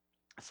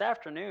This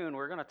afternoon,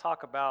 we're going to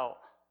talk about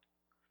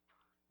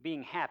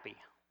being happy,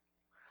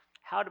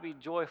 how to be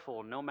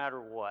joyful no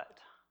matter what.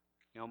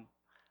 You know,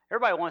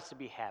 everybody wants to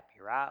be happy,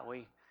 right?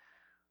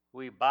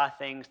 We buy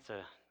things to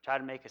try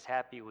to make us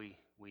happy. We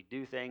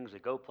do things. We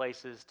go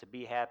places to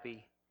be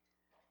happy.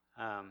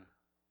 Um,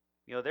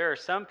 there are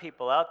some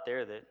people out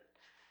there that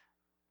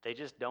they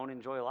just don't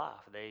enjoy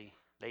life.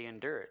 They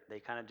endure it. They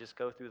kind of just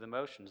go through the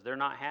motions. They're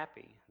not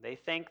happy. They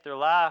think their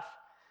life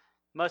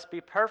must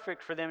be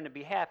perfect for them to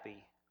be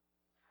happy.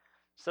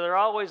 So they're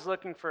always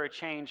looking for a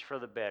change for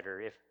the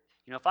better.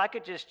 If I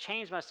could just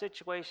change my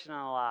situation in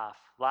life,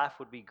 life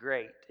would be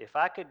great. If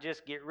I could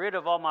just get rid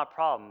of all my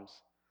problems,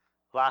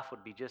 life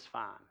would be just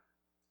fine.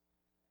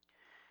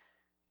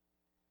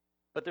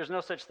 But there's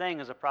no such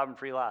thing as a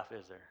problem-free life,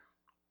 is there?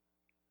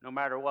 No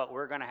matter what,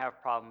 we're going to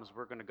have problems.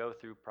 We're going to go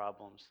through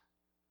problems.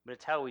 But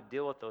it's how we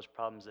deal with those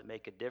problems that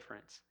make a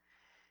difference.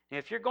 And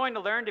if you're going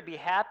to learn to be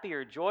happy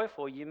or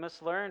joyful, you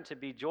must learn to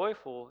be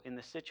joyful in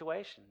the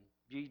situation.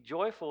 Be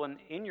joyful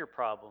in your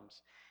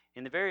problems,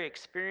 in the very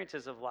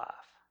experiences of life.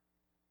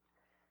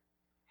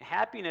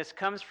 Happiness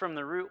comes from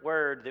the root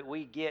word that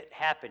we get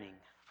happening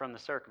from the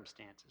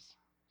circumstances.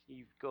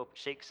 You go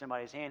shake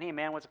somebody's hand. Hey,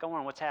 man, what's going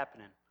on? What's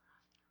happening?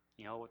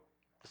 The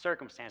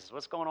circumstances.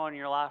 What's going on in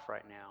your life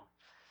right now?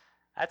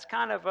 That's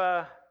kind of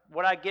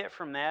what I get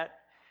from that.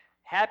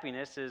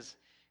 Happiness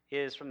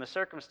is from the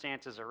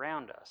circumstances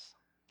around us,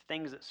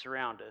 things that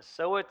surround us.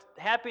 So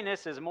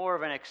happiness is more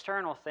of an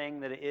external thing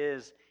than it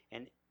is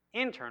an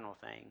internal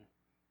thing,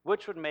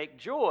 which would make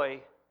joy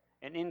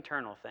an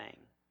internal thing.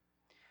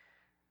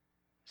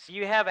 So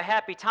you have a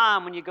happy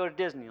time when you go to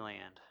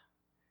Disneyland.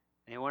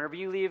 And whenever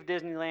you leave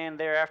Disneyland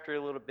there after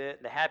a little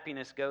bit, the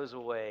happiness goes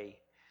away.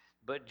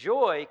 But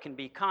joy can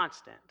be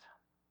constant.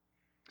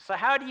 So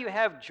how do you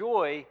have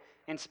joy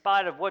in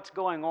spite of what's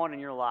going on in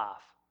your life?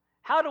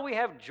 How do we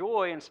have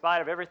joy in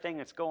spite of everything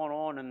that's going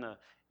on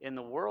in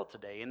the world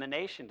today, in the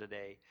nation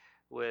today,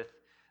 with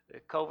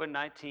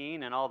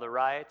COVID-19 and all the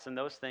riots and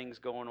those things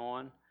going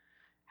on?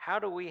 How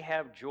do we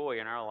have joy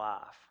in our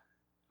life?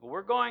 Well,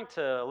 we're going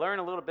to learn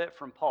a little bit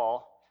from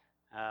Paul.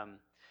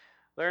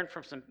 Learn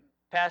from some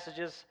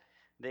passages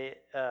that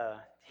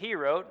he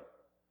wrote.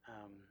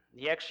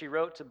 He actually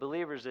wrote to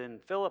believers in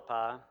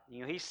Philippi.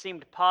 He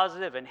seemed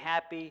positive and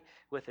happy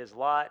with his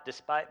lot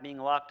despite being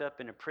locked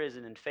up in a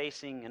prison and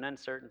facing an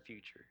uncertain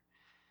future.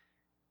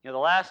 The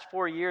last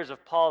 4 years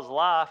of Paul's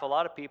life, a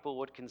lot of people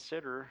would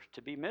consider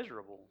to be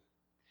miserable.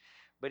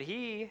 But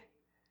he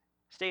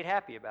stayed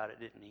happy about it,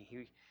 didn't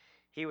he?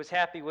 He was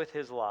happy with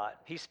his lot.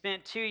 He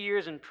spent 2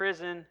 years in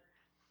prison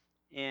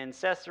in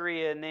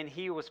Caesarea, and then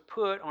he was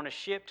put on a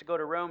ship to go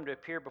to Rome to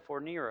appear before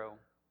Nero.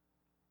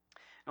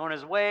 And on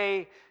his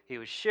way, he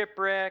was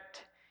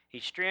shipwrecked. He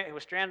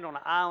was stranded on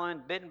an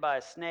island, bitten by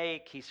a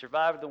snake. He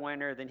survived the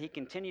winter. Then he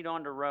continued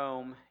on to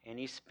Rome, and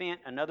he spent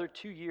another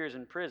 2 years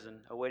in prison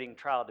awaiting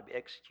trial to be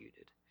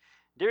executed.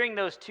 During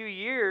those 2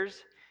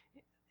 years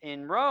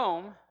in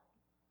Rome,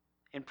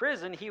 in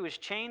prison, he was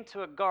chained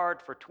to a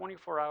guard for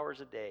 24 hours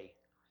a day.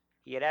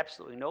 He had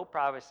absolutely no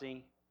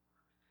privacy.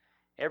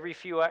 Every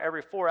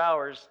 4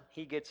 hours,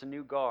 he gets a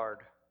new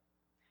guard.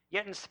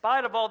 Yet in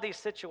spite of all these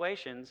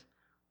situations,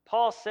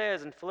 Paul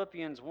says in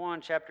Philippians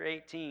 1, chapter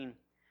 18,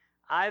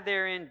 I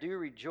therein do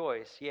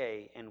rejoice,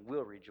 yea, and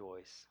will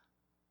rejoice.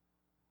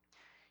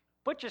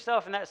 Put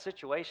yourself in that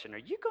situation. Are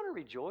you going to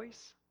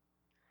rejoice?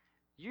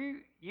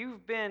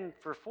 You've been,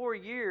 for 4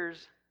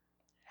 years,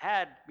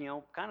 had,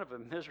 kind of a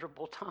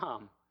miserable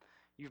time.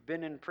 You've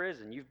been in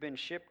prison. You've been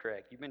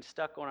shipwrecked. You've been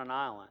stuck on an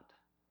island.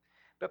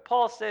 But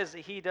Paul says that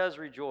he does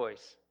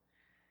rejoice.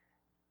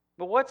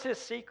 But what's his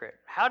secret?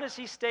 How does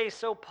he stay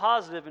so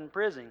positive in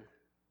prison?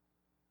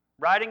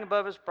 Riding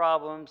above his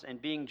problems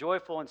and being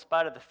joyful in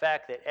spite of the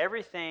fact that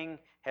everything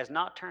has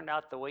not turned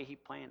out the way he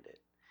planned it.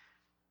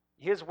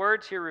 His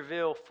words here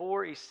reveal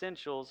 4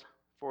 essentials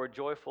for a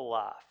joyful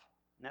life.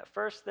 And that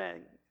first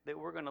thing that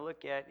we're going to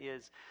look at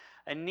is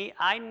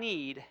I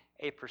need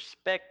a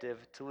perspective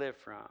to live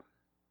from.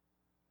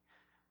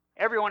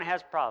 Everyone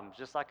has problems,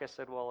 just like I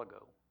said a while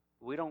ago.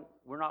 We're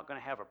not going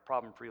to have a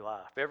problem-free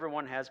life.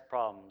 Everyone has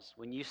problems.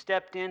 When you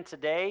stepped in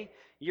today,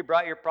 you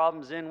brought your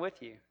problems in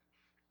with you.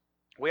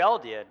 We all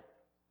did.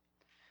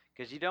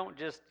 Because you don't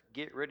just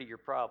get rid of your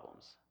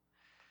problems.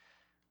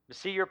 But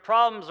see, your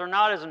problems are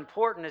not as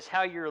important as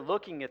how you're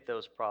looking at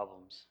those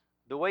problems.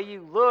 The way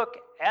you look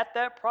at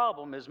that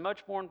problem is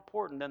much more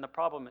important than the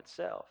problem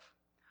itself.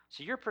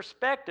 So your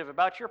perspective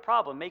about your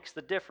problem makes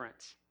the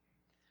difference.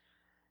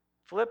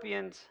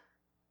 Philippians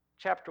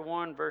chapter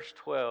 1, verse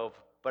 12.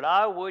 But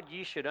I would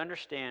ye should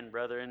understand,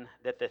 brethren,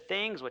 that the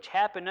things which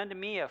happened unto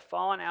me have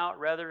fallen out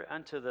rather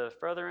unto the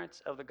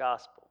furtherance of the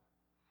gospel.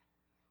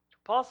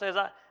 Paul says,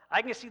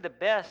 I can see the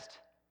best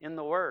in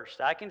the worst.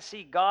 I can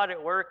see God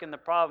at work in the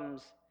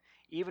problems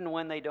even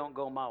when they don't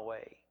go my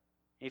way.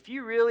 If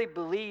you really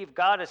believe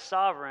God is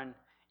sovereign,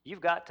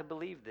 you've got to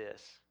believe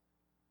this.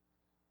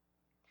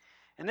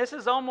 And this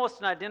is almost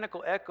an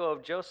identical echo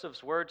of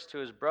Joseph's words to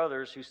his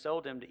brothers who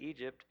sold him to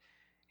Egypt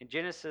in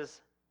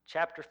Genesis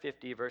chapter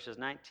 50, verses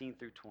 19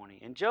 through 20.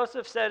 And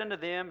Joseph said unto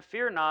them,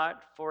 Fear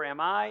not, for am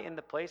I in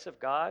the place of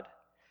God?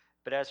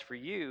 But as for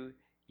you,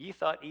 ye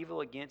thought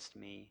evil against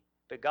me,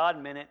 but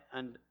God meant it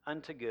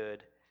unto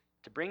good,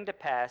 to bring to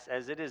pass,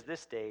 as it is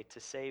this day, to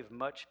save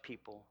much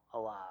people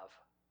alive.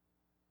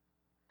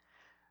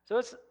 So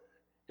it's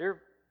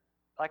they're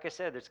like I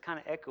said, it's kind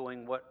of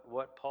echoing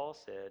what Paul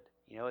said.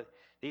 You know,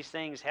 these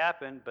things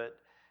happen, but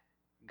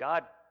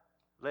God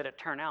let it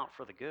turn out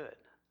for the good.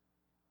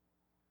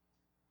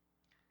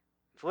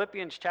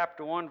 Philippians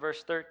chapter 1,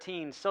 verse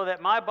 13, so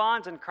that my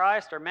bonds in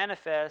Christ are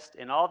manifest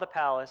in all the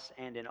palace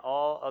and in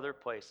all other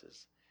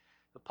places.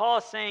 But Paul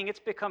is saying it's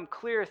become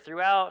clear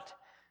throughout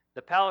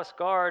the palace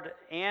guard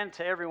and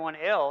to everyone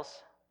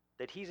else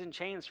that he's in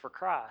chains for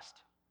Christ.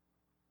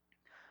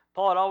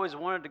 Paul had always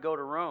wanted to go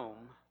to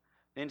Rome.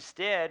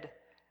 Instead,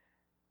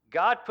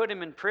 God put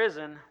him in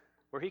prison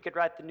where he could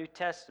write the New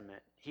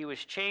Testament. He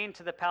was chained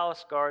to the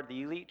palace guard,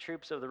 the elite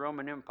troops of the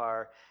Roman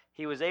Empire.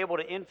 He was able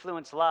to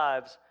influence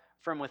lives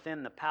from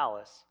within the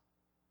palace.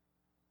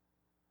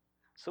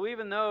 So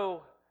even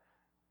though,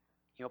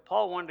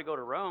 Paul wanted to go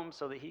to Rome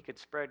so that he could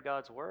spread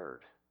God's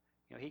word.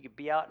 He could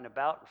be out and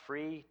about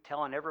free,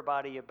 telling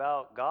everybody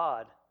about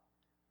God.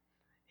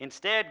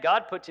 Instead,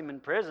 God puts him in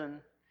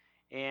prison,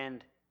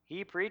 and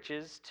he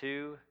preaches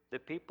to the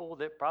people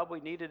that probably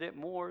needed it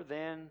more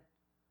than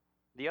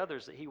the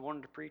others that he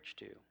wanted to preach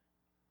to.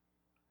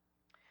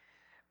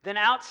 Then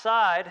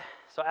outside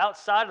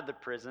of the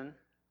prison,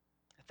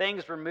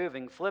 things were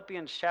moving.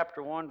 Philippians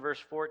chapter 1, verse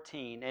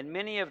 14, and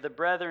many of the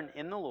brethren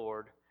in the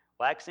Lord,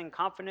 waxing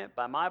confident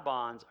by my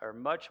bonds, are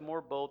much more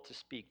bold to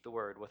speak the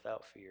word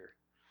without fear.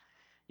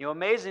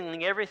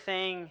 Amazingly,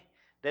 everything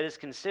that is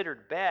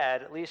considered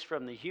bad, at least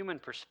from the human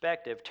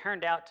perspective,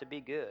 turned out to be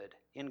good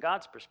in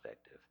God's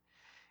perspective.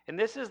 And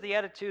this is the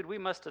attitude we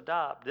must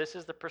adopt. This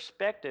is the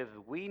perspective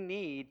we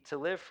need to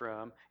live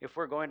from if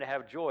we're going to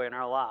have joy in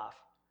our life.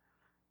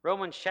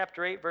 Romans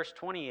chapter 8, verse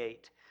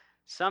 28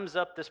 sums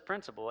up this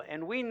principle.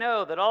 And we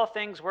know that all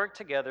things work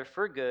together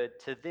for good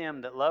to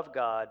them that love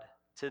God,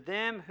 to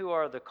them who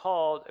are the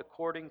called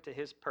according to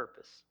his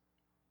purpose.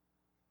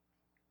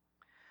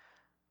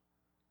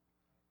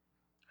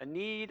 I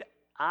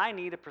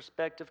need a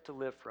perspective to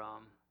live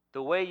from.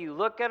 The way you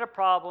look at a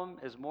problem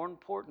is more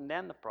important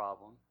than the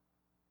problem.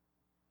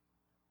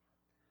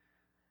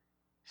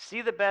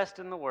 See the best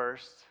in the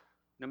worst,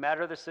 no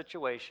matter the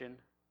situation.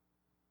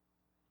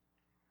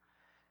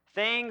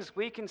 Things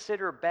we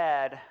consider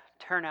bad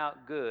turn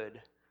out good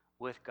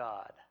with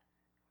God.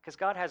 Because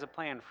God has a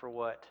plan for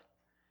what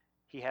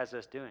he has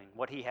us doing,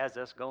 what he has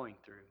us going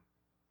through.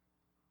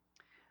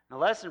 The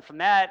lesson from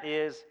that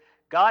is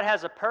God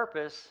has a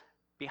purpose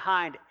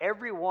behind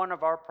every one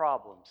of our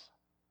problems.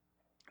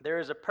 There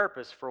is a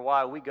purpose for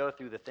why we go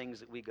through the things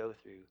that we go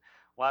through,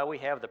 why we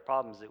have the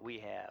problems that we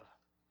have.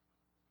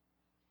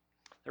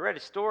 I read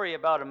a story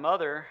about a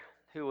mother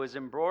who was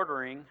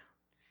embroidering,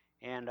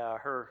 and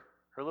her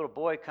little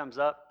boy comes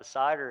up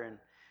beside her, and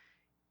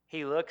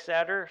he looks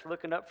at her,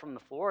 looking up from the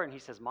floor, and he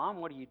says, "Mom,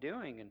 what are you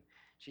doing?" And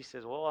she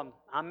says, "Well,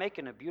 I'm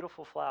making a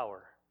beautiful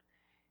flower."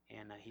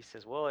 And he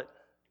says, "Well, it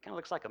kind of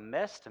looks like a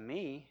mess to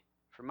me.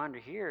 From under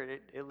here,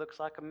 it looks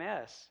like a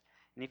mess."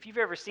 And if you've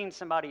ever seen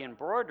somebody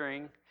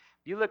embroidering,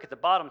 you look at the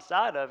bottom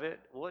side of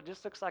it, well, it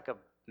just looks like a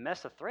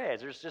mess of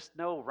threads. There's just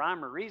no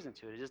rhyme or reason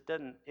to it.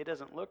 It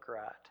doesn't look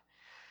right.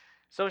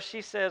 So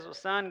she says, "Well,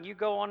 son, you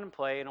go on and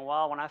play, and a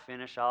while when I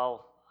finish,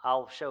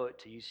 I'll show it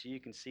to you so you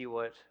can see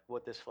what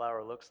this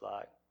flower looks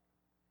like."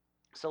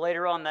 So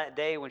later on that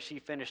day when she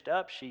finished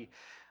up, she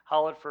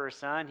hollered for her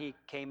son. He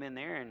came in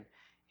there and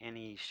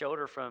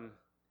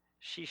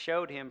she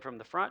showed him from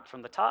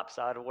the top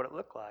side of what it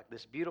looked like,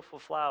 this beautiful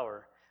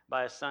flower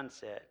by a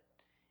sunset.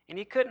 And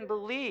he couldn't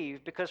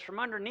believe, because from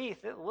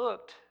underneath it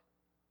looked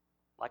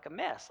like a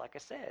mess. Like I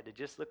said, it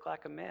just looked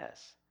like a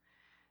mess.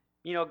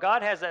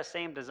 God has that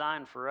same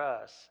design for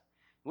us.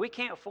 We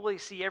can't fully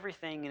see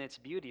everything in its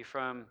beauty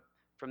from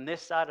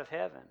this side of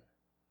heaven.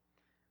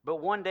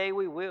 But one day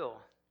we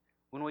will,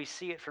 when we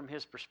see it from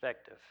his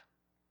perspective.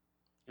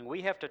 And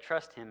we have to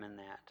trust him in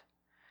that.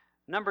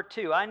 Number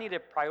 2, I need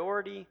a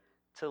priority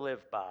to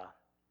live by.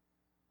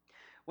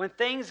 When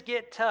things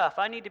get tough,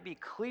 I need to be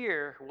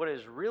clear what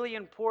is really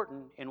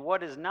important and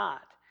what is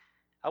not.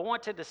 I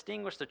want to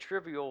distinguish the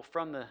trivial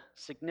from the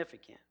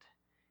significant.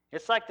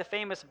 It's like the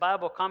famous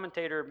Bible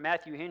commentator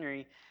Matthew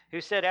Henry,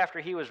 who said after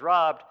he was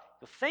robbed,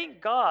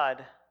 "Thank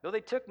God, though they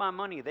took my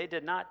money, they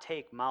did not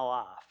take my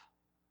life."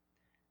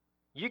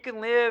 You can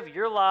live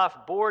your life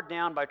bored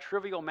down by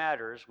trivial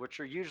matters, which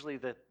are usually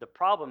the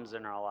problems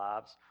in our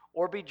lives,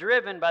 or be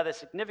driven by the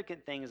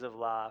significant things of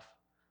life,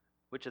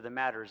 which are the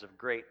matters of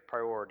great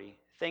priority,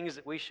 things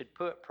that we should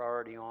put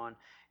priority on,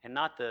 and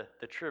not the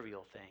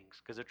trivial things.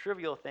 Because the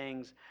trivial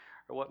things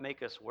are what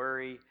make us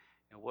worry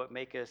and what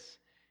make us,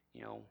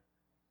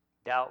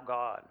 doubt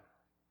God.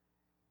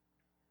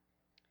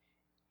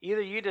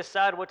 Either you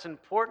decide what's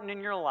important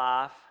in your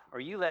life, or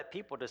you let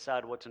people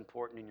decide what's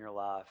important in your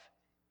life.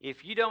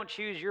 If you don't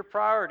choose your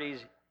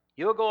priorities,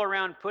 you'll go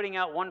around putting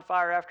out one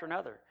fire after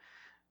another.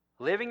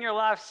 living your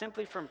life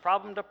simply from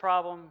problem to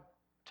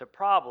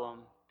problem,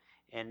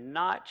 and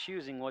not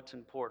choosing what's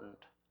important.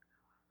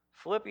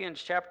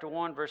 Philippians chapter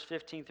 1, verse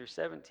 15 through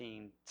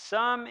 17.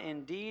 Some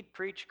indeed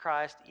preach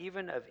Christ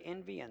even of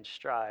envy and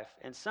strife,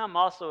 and some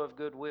also of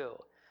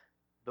goodwill.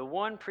 The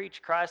one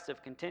preached Christ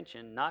of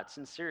contention, not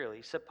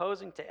sincerely,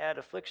 supposing to add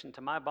affliction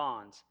to my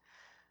bonds,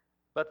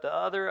 but the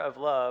other of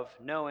love,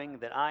 knowing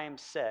that I am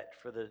set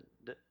for the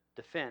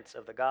defense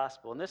of the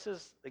gospel. And this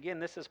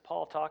is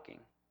Paul talking.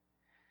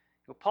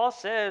 Paul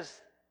says,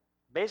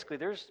 basically,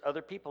 there's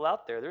other people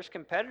out there. There's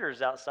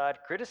competitors outside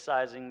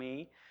criticizing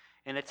me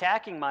and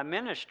attacking my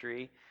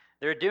ministry.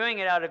 They're doing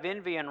it out of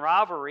envy and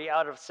rivalry,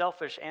 out of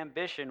selfish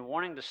ambition,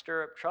 wanting to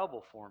stir up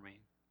trouble for me.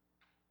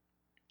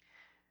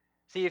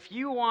 See, if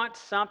you want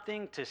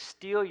something to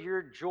steal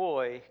your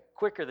joy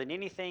quicker than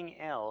anything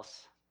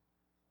else,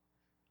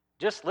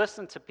 just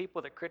listen to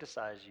people that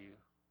criticize you.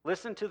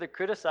 Listen to the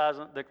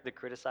criticism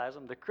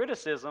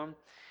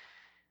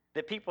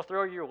that people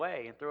throw your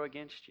way and throw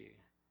against you.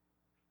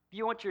 If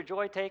you want your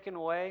joy taken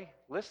away,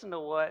 listen to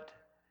what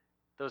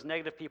those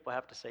negative people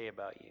have to say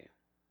about you.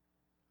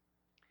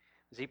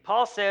 See,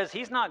 Paul says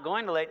he's not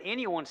going to let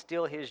anyone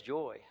steal his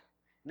joy.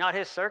 Not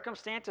his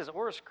circumstances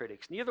or his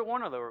critics. Neither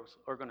one of those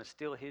are going to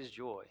steal his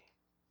joy.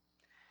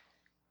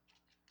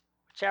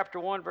 Chapter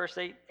 1, verse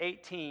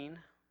 18.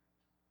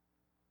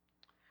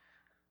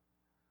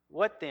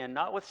 What then?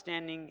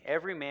 Notwithstanding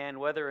every man,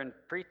 whether in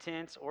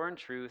pretense or in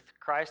truth,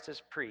 Christ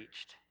is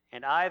preached,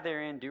 and I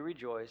therein do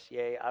rejoice,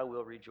 yea, I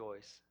will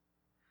rejoice.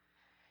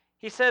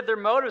 He said their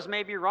motives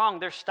may be wrong,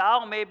 their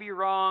style may be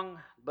wrong,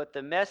 but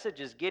the message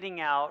is getting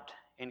out,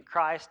 and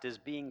Christ is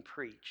being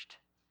preached.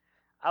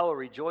 I will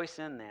rejoice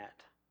in that.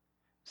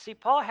 See,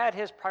 Paul had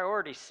his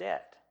priorities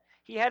set.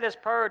 He had his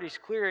priorities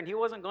clear, and he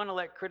wasn't going to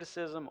let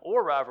criticism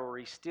or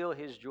rivalry steal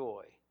his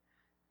joy.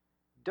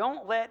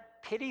 Don't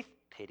let petty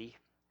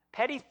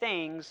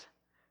things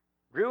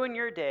ruin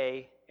your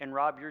day and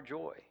rob your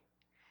joy.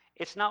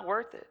 It's not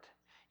worth it.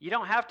 You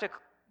don't have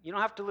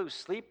to lose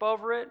sleep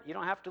over it. You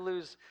don't have to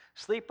lose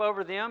sleep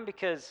over them,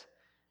 because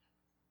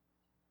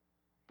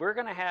we're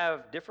going to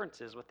have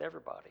differences with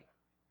everybody.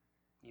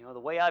 The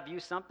way I view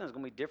something is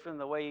going to be different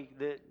than the way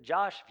that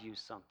Josh views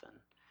something.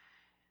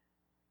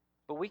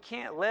 But we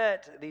can't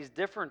let these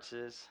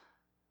differences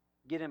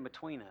get in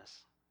between us.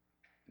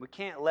 We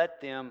can't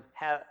let them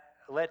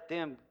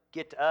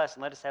get to us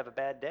and let us have a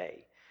bad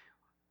day.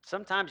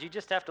 Sometimes you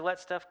just have to let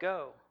stuff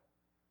go.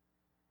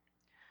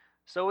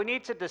 So we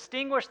need to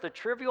distinguish the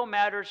trivial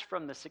matters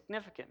from the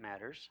significant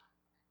matters.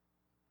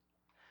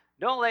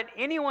 Don't let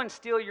anyone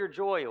steal your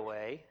joy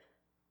away.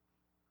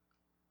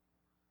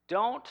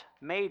 Don't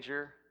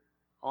major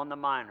on the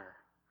minor.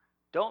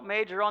 Don't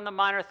major on the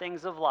minor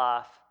things of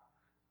life.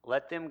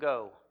 Let them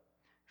go.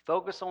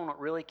 Focus on what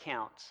really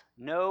counts.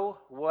 Know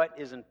what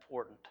is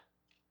important.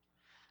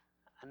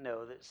 I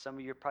know that some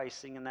of you are probably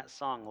singing that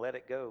song, Let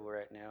It Go,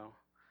 right now.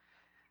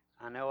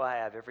 I know I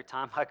have. Every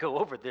time I go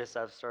over this,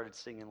 I've started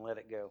singing Let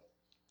It Go.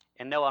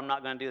 And no, I'm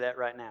not going to do that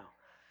right now.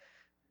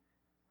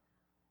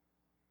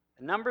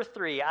 Number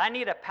 3, I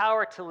need a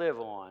power to live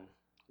on.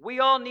 We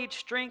all need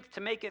strength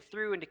to make it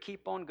through and to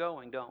keep on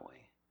going, don't we?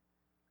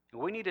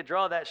 And we need to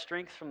draw that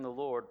strength from the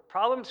Lord.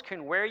 Problems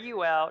can wear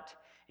you out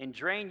and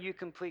drain you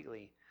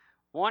completely.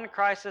 One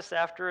crisis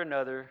after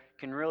another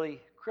can really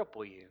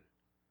cripple you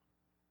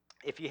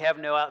if you have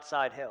no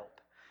outside help.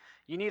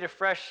 You need a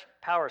fresh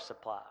power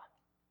supply.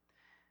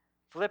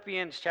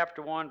 Philippians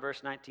chapter 1,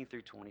 verse 19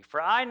 through 20.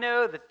 For I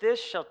know that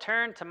this shall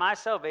turn to my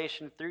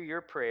salvation through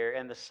your prayer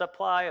and the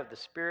supply of the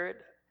Spirit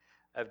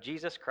of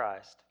Jesus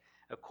Christ,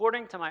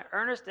 according to my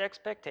earnest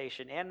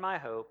expectation and my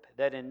hope,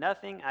 that in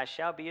nothing I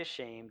shall be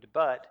ashamed,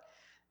 but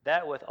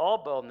that with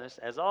all boldness,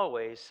 as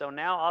always, so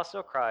now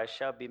also Christ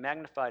shall be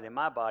magnified in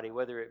my body,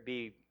 whether it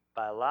be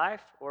by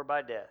life or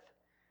by death.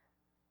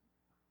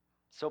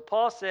 So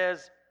Paul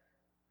says,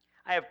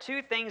 I have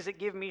 2 things that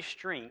give me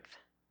strength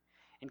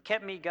and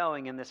kept me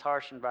going in this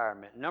harsh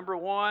environment. Number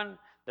 1,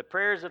 the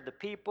prayers of the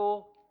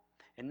people,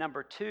 and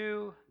number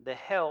 2, the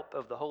help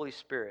of the Holy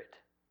Spirit.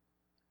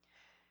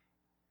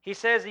 He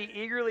says he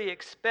eagerly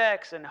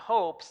expects and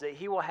hopes that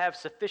he will have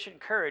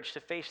sufficient courage to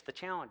face the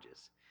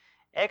challenges.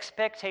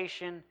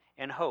 Expectation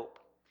and hope.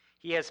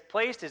 He has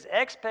placed his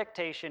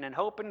expectation and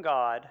hope in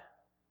God.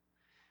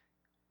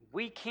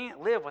 We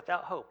can't live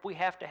without hope. We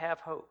have to have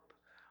hope.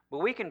 But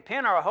we can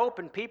pin our hope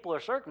in people or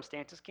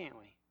circumstances, can't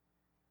we?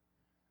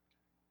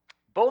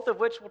 Both of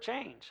which will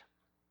change.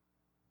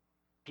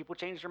 People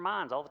change their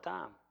minds all the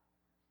time.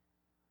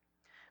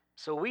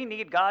 So we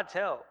need God's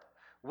help.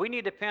 We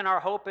need to pin our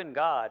hope in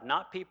God,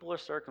 not people or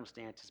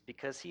circumstances,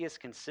 because he is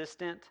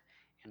consistent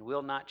and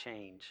will not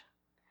change.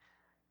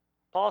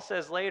 Paul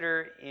says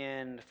later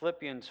in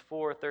Philippians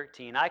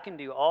 4:13, I can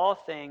do all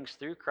things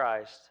through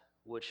Christ,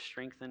 which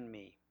strengthen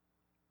me.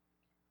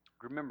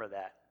 Remember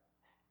that.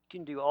 You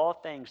can do all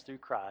things through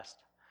Christ,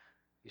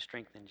 who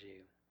strengthens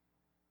you.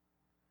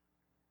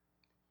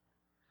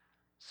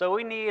 So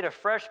we need a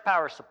fresh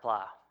power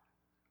supply.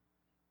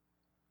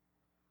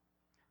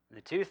 And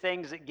the 2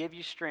 things that give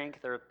you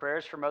strength are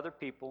prayers from other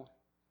people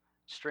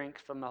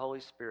strength from the Holy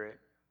Spirit.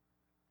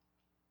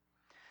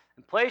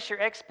 And place your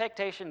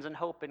expectations and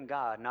hope in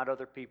God, not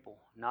other people,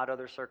 not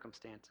other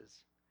circumstances.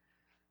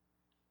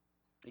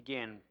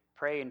 Again,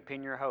 pray and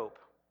pin your hope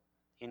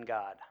in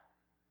God.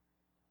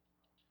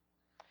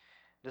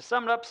 To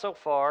sum it up so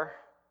far,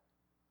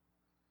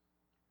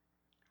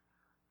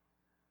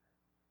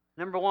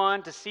 number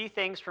one, to see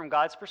things from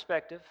God's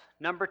perspective.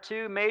 Number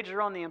two,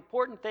 major on the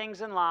important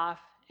things in life,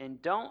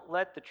 and don't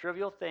let the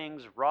trivial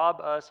things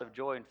rob us of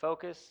joy and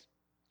focus.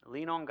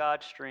 Lean on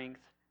God's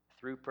strength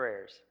through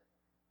prayers.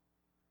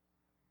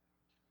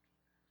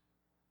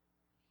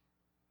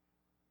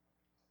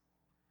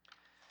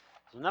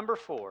 So number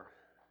four,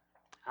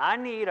 I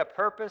need a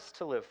purpose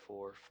to live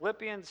for.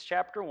 Philippians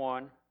chapter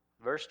 1,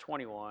 verse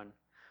 21.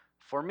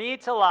 For me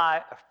to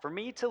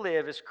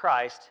live is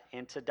Christ,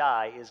 and to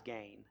die is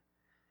gain.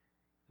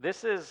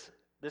 This is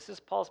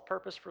Paul's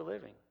purpose for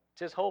living. It's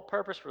his whole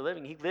purpose for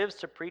living. He lives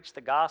to preach the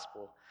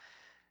gospel.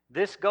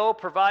 This goal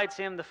provides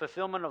him the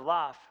fulfillment of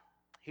life.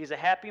 He's a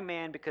happy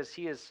man because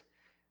he is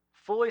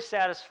fully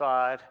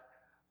satisfied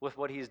with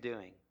what he's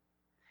doing.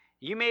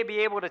 You may be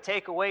able to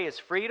take away his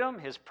freedom,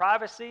 his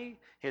privacy,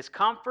 his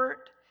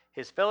comfort,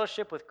 his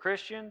fellowship with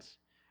Christians,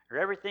 or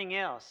everything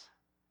else,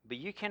 but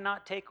you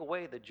cannot take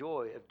away the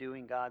joy of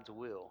doing God's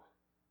will.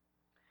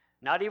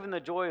 Not even the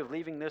joy of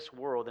leaving this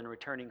world and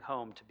returning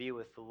home to be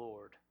with the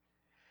Lord.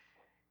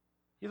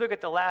 You look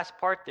at the last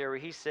part there where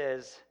he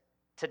says,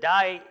 to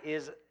die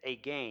is a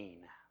gain,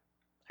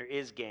 or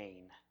is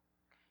gain.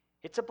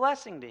 It's a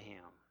blessing to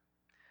him.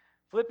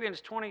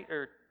 Philippians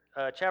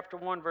chapter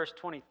 1, verse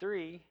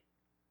 23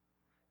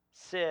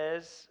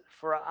 says,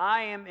 for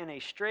I am in a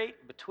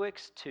strait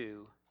betwixt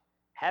two,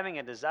 having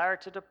a desire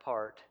to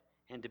depart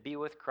and to be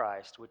with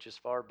Christ, which is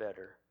far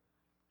better.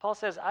 Paul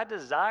says, I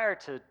desire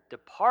to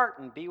depart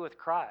and be with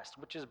Christ,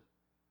 which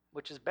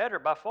is better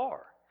by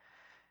far.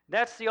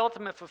 That's the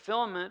ultimate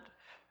fulfillment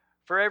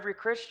for every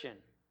Christian.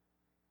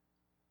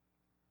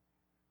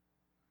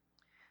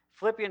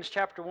 Philippians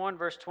chapter 1,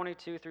 verse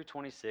 22 through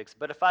 26.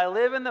 But if I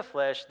live in the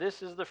flesh,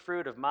 this is the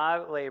fruit of my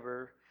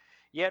labor,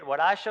 yet what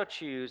I shall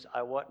choose,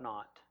 I wot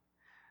not.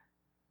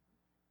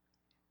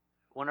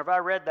 Whenever I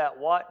read that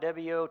wot,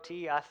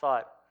 W-O-T, I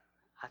thought,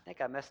 I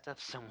think I messed up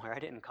somewhere. I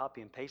didn't copy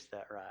and paste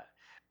that right.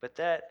 But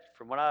that,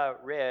 from what I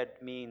read,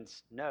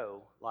 means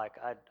no, like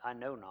I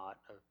know not,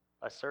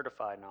 I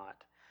certify not.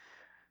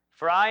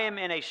 For I am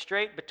in a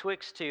strait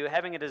betwixt two,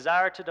 having a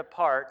desire to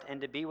depart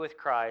and to be with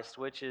Christ,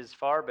 which is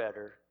far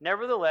better.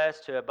 Nevertheless,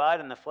 to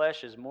abide in the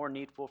flesh is more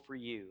needful for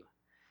you.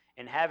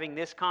 And having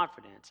this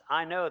confidence,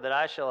 I know that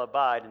I shall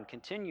abide and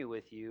continue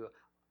with you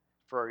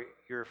for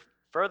your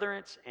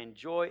furtherance and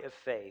joy of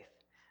faith,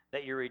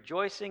 that your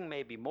rejoicing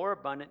may be more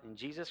abundant in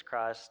Jesus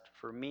Christ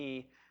for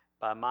me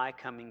by my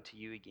coming to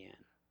you again.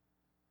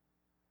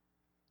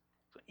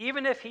 So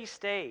even if he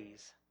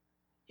stays,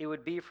 it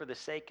would be for the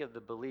sake of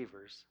the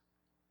believers.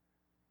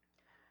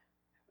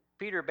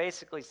 Peter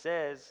basically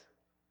says,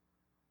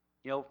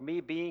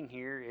 me being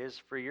here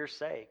is for your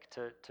sake,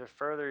 to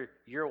further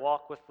your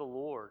walk with the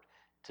Lord,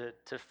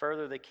 to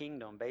further the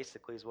kingdom,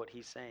 basically is what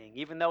he's saying.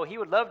 Even though he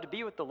would love to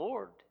be with the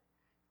Lord,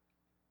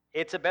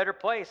 it's a better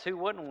place. Who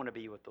wouldn't want to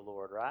be with the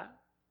Lord, right?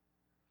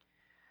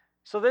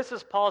 So this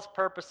is Paul's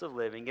purpose of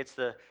living. It's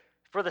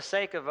for the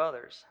sake of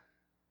others.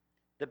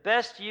 The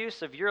best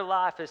use of your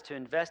life is to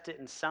invest it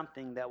in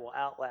something that will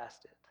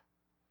outlast it.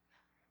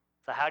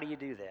 So how do you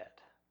do that?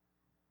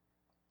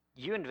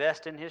 You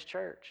invest in his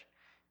church.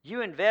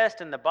 You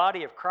invest in the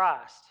body of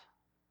Christ.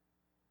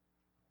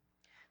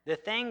 The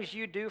things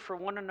you do for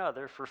one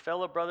another, for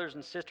fellow brothers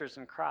and sisters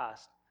in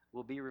Christ,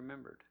 will be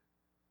remembered.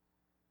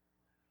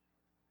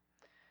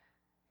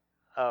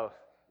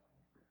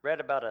 Read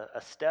about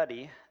a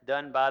study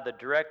done by the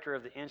director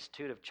of the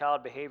Institute of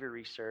Child Behavior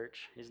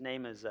Research. His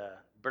name is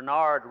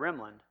Bernard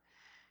Rimland.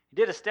 He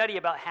did a study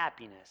about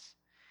happiness.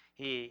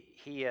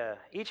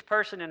 Each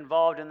person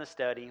involved in the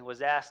study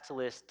was asked to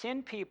list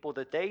 10 people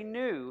that they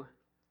knew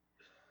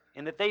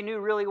and that they knew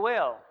really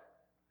well,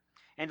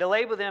 and to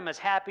label them as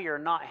happy or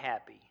not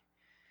happy.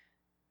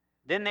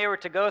 Then they were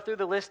to go through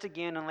the list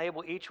again and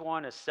label each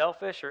one as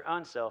selfish or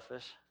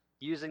unselfish,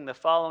 using the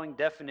following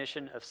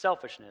definition of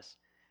selfishness: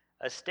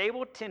 a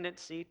stable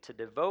tendency to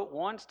devote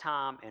one's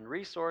time and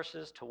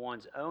resources to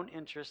one's own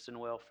interests and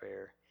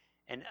welfare,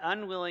 an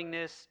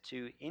unwillingness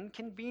to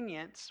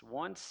inconvenience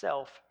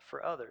oneself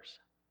for others.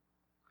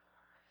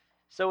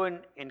 So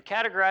in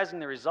categorizing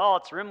the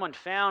results, Rimland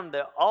found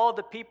that all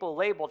the people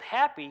labeled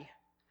happy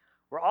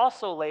were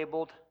also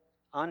labeled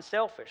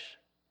unselfish.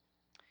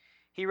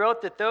 He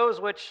wrote that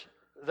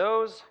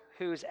those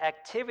whose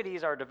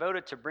activities are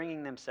devoted to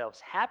bringing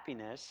themselves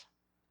happiness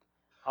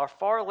are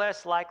far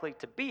less likely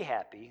to be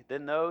happy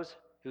than those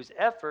whose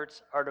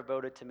efforts are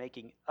devoted to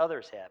making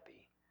others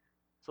happy.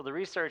 So the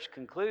research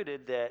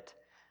concluded that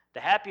the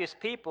happiest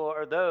people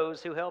are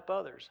those who help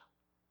others.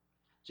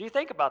 So you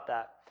think about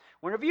that.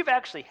 Whenever you've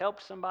actually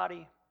helped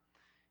somebody,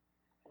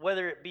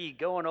 whether it be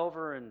going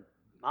over and,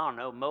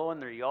 mowing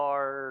their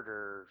yard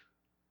or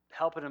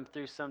helping them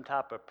through some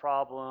type of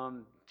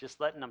problem, just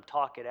letting them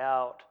talk it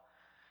out,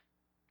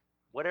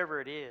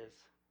 whatever it is,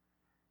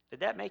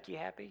 did that make you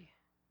happy?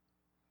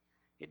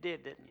 It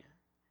did, didn't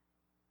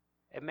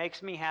it? It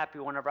makes me happy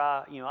whenever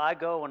I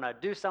go and I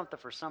do something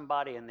for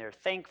somebody and they're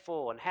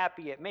thankful and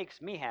happy. It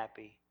makes me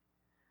happy.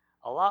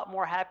 A lot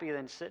more happy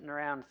than sitting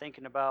around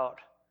thinking about,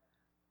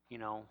 you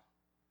know,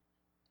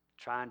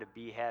 trying to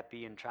be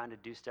happy and trying to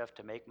do stuff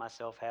to make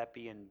myself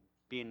happy and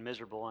being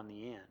miserable in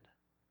the end.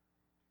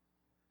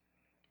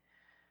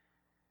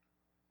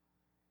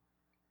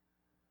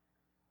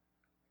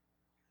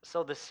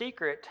 So the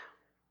secret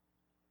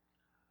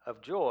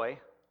of joy,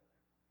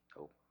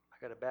 oh,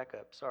 I got to back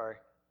up, sorry.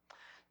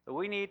 But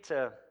we need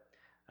to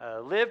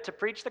live to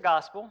preach the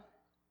gospel,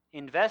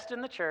 invest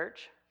in the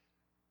church,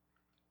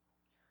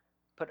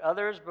 put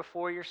others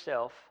before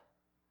yourself.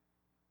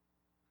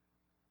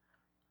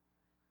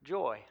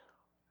 Joy.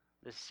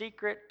 The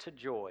secret to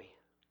joy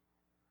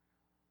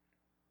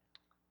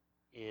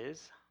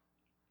is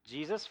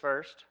Jesus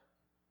first,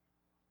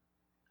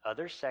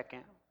 others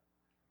second,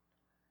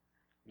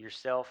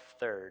 yourself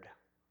third.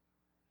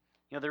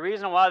 The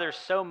reason why there's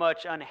so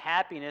much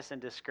unhappiness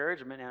and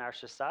discouragement in our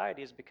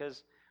society is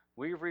because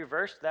we've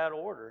reversed that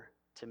order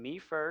to me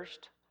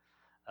first,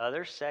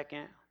 others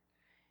second,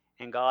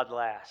 and God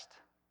last.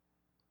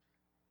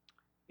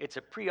 It's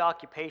a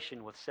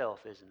preoccupation with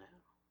self, isn't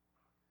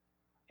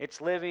it? It's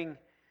living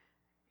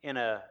in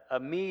a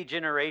me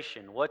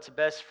generation. What's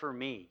best for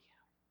me?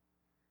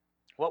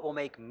 What will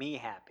make me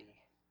happy?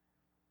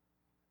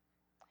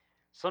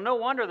 So no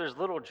wonder there's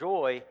little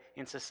joy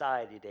in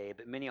society today,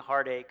 but many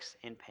heartaches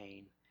and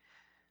pain.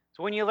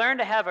 So when you learn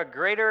to have a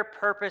greater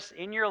purpose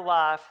in your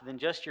life than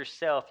just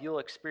yourself, you'll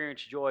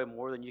experience joy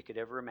more than you could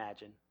ever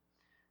imagine.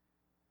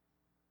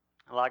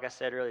 Like I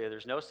said earlier,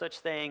 there's no such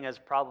thing as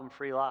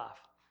problem-free life.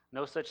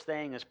 No such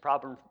thing as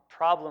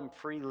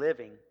problem-free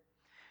living.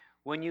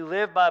 When you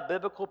live by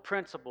biblical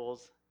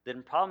principles,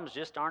 then problems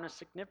just aren't as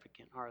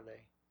significant, are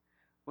they?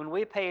 When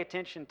we pay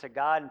attention to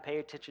God and pay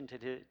attention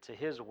to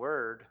His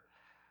Word,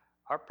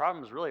 our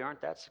problems really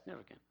aren't that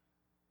significant.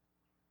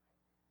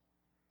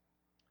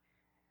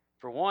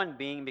 For one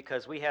being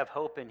because we have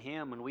hope in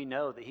Him and we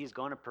know that He's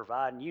going to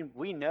provide, and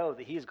we know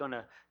that He's going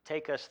to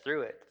take us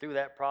through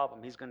that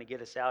problem. He's going to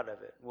get us out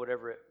of it,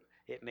 whatever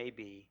it may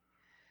be.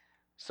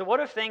 So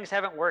what if things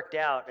haven't worked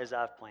out as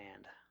I've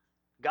planned?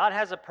 God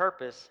has a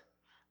purpose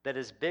that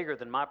is bigger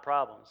than my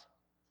problems.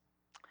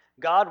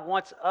 God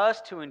wants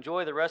us to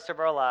enjoy the rest of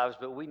our lives,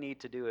 but we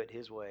need to do it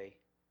His way.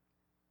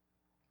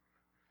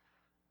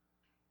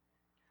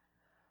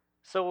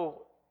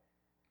 So,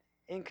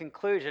 in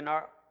conclusion,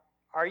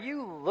 are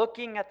you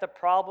looking at the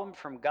problem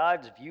from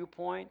God's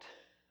viewpoint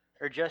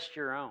or just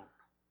your own?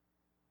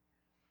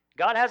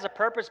 God has a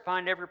purpose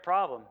behind every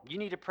problem. You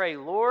need to pray,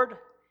 Lord,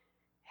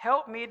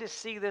 help me to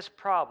see this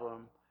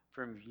problem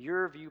from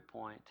your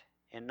viewpoint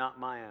and not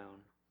my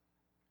own.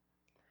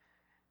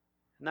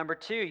 Number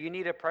 2, you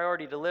need a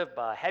priority to live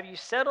by. Have you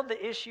settled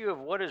the issue of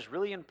what is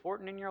really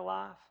important in your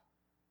life?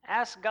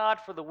 Ask God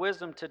for the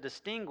wisdom to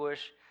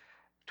distinguish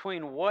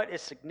between what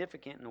is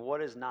significant and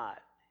what is not,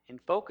 and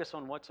focus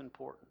on what's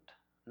important,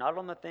 not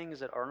on the things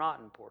that are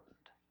not important.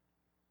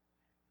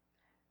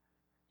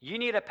 You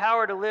need a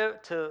power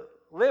to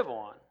live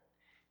on.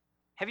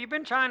 Have you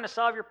been trying to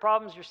solve your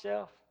problems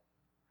yourself?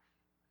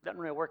 Doesn't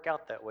really work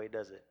out that way,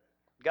 does it?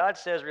 God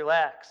says,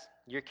 relax.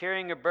 You're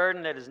carrying a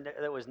burden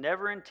that was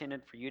never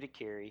intended for you to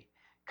carry.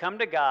 Come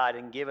to God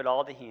and give it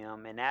all to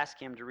Him and ask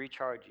Him to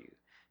recharge you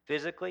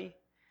physically,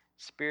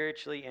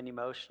 spiritually, and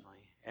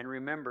emotionally. And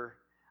remember,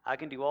 I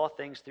can do all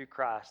things through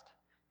Christ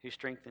who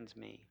strengthens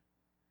me.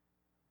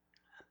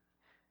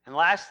 And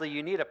lastly,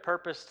 you need a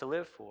purpose to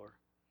live for.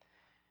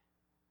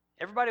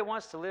 Everybody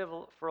wants to live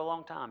for a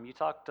long time. You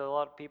talk to a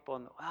lot of people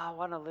and, I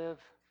want to live.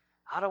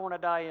 I don't want to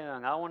die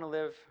young. I want to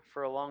live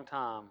for a long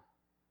time.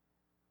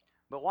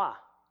 But why?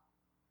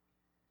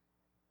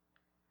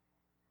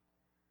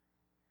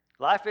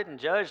 Life isn't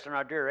judged on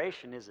our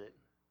duration, is it?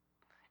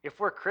 If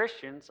we're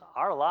Christians,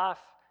 our life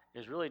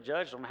is really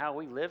judged on how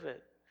we live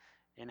it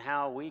and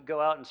how we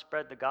go out and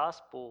spread the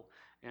gospel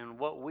and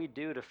what we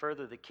do to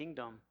further the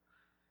kingdom,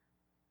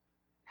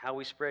 how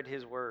we spread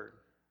His word.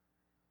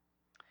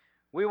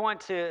 We want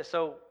to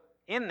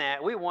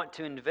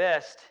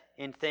invest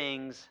in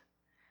things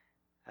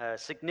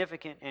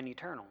significant and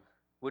eternal,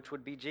 which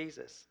would be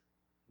Jesus,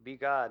 be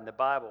God, and the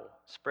Bible,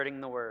 spreading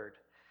the word.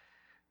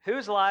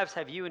 Whose lives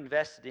have you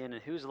invested in,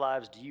 and whose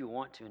lives do you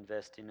want to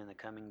invest in the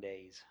coming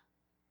days?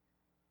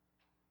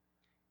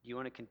 Do you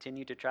want to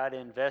continue to try to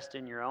invest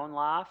in your own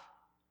life?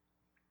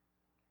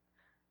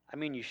 I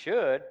mean, you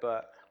should,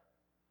 but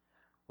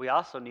we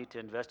also need to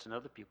invest in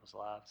other people's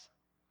lives.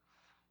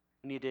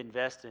 We need to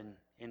invest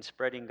in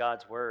spreading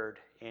God's word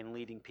and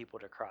leading people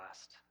to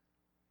Christ.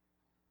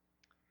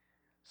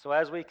 So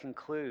as we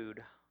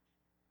conclude,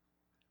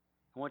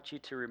 I want you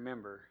to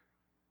remember,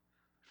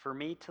 for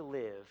me to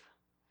live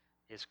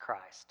is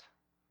Christ.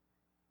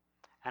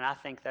 And I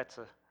think that's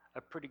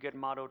a pretty good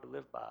motto to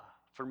live by.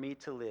 For me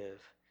to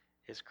live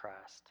is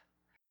Christ.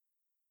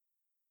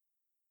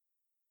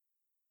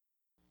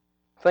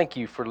 Thank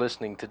you for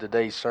listening to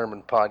today's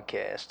sermon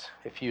podcast.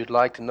 If you'd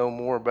like to know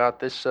more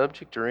about this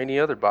subject or any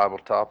other Bible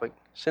topic,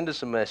 send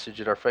us a message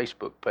at our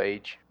Facebook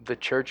page, The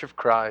Church of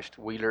Christ,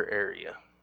 Wheeler Area.